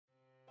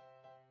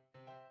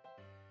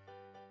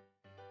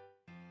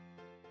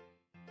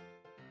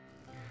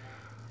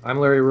I'm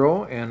Larry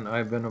Rowe, and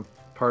I've been a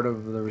part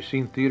of the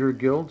Racine Theatre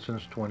Guild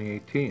since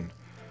 2018.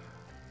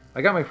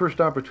 I got my first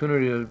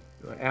opportunity to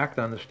act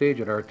on the stage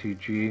at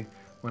RTG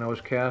when I was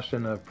cast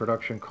in a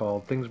production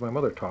called Things My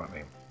Mother Taught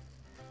Me.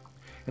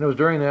 And it was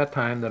during that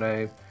time that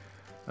I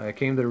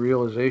came to the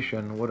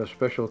realization what a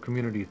special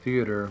community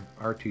theater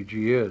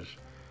RTG is.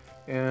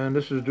 And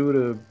this is due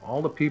to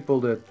all the people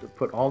that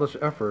put all this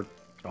effort,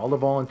 all the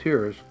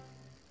volunteers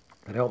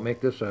that helped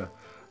make this a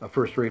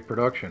first-rate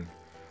production.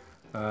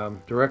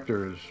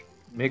 Directors,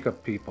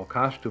 makeup people,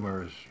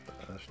 costumers,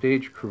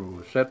 stage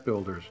crew, set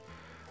builders,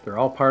 they're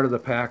all part of the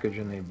package,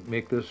 and they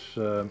make this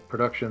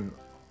production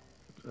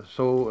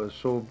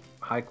so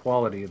high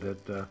quality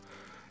that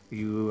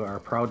you are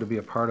proud to be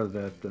a part of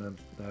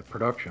that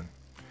production.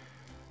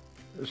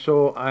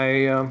 So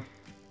I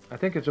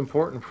think it's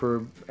important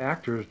for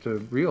actors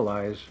to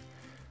realize,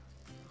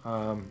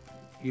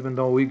 even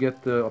though we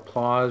get the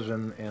applause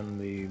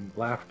and the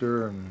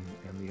laughter and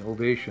the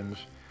ovations,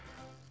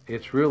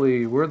 it's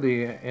really, we're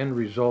the end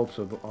results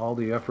of all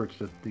the efforts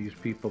that these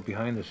people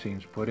behind the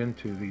scenes put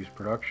into these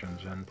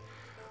productions, and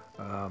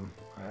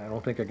I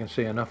don't think I can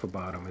say enough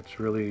about them. It's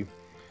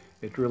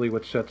really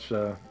what sets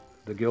the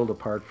Guild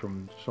apart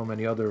from so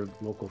many other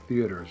local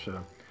theaters.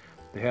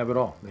 They have it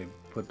all. They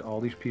put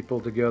all these people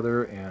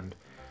together, and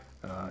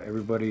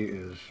everybody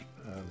is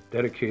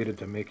dedicated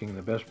to making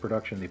the best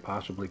production they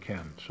possibly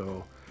can.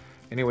 So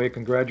anyway,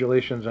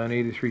 congratulations on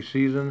 83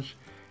 seasons,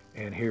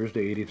 and here's to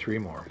 83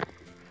 more.